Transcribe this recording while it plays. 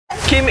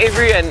Kim,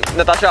 Avery and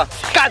Natasha.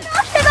 Gun!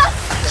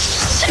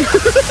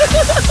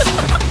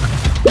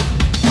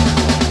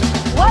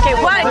 Okay,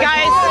 what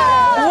guys?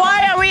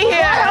 Why are we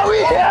here?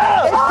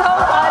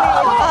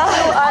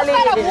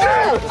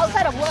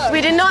 Outside of work.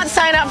 We did not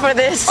sign up for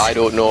this. I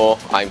don't know,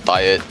 I'm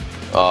tired.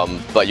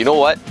 But you know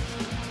what?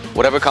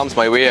 Whatever comes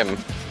my way, I'm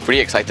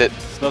pretty excited.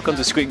 Welcome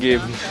to Squid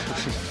Game.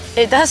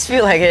 It does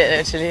feel like it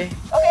actually.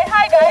 Okay,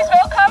 hi guys,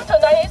 welcome to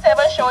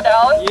 97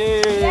 Showdown.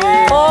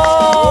 Yay!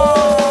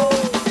 Oh!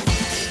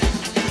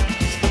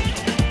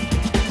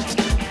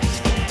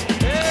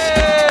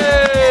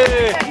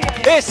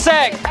 Hey,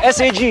 SAG!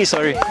 S-A-G,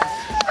 sorry.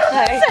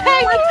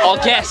 Or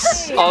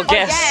guess. Or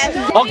guess.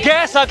 Or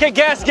guess, okay,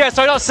 guess.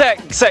 Sorry, not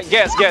SAG. SAG,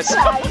 guess.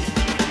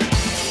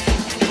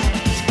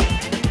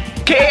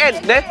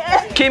 K-A-N,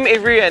 Kim,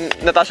 Avery and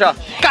Natasha.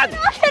 Gun!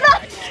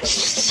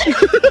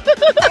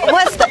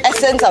 What's the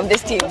essence of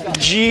this team?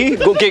 G,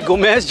 okay,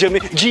 Gomez,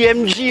 Germaine,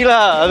 GMG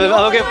lah.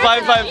 Okay,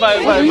 fine.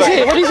 What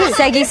do you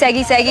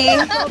say? Saggy.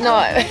 No.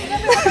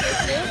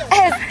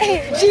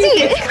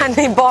 S-A-G.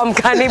 Candy bomb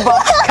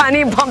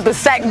to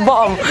sack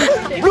bomb.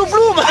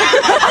 Bloop.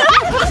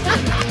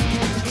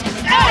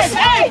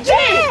 S-A-G!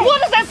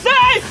 What does that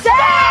say?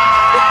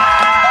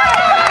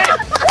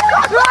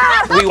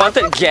 We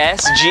wanted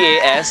GAS,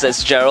 G-A-S,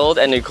 that's Gerald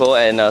and Nicole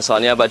and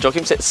Sonia, but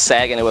Joakim said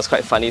SAG and it was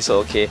quite funny, so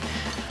okay.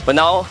 But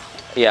now,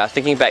 yeah,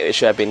 thinking back, it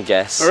should have been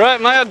GAS. Alright,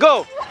 Maya,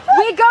 go!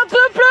 We go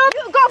bloop.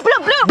 You go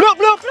bloop.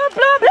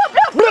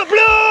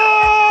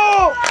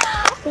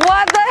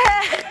 What the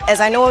heck? As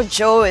I know,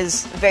 Joe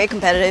is very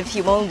competitive.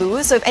 He won't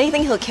lose. So if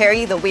anything, he'll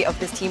carry the weight of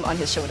this team on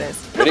his shoulders.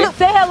 Ready?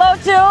 Say hello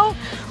to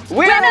I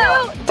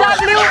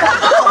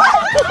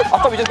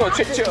thought we just going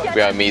to cheer.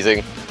 We are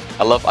amazing.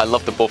 I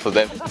love the both of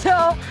them. 2,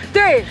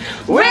 3.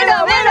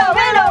 Winner.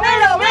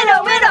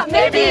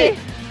 Maybe.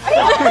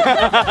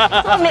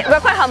 We're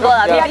quite humble.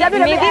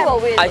 Maybe we'll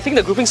win. I think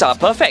the groupings are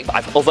perfect.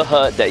 I've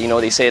overheard that,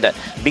 they say that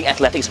being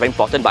athletic is very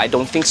important, but I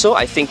don't think so.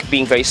 I think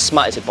being very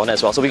smart is important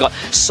as well. So we got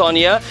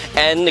Sonia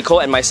and Nicole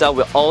and myself,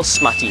 we're all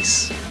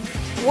smarties.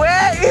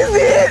 Where is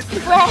it?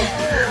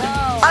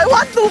 I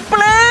want to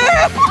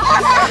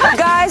play!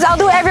 Guys, I'll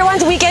do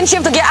everyone's weekend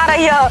shift to get out of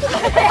here.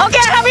 Okay,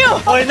 have you?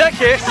 Oh, in that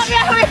case...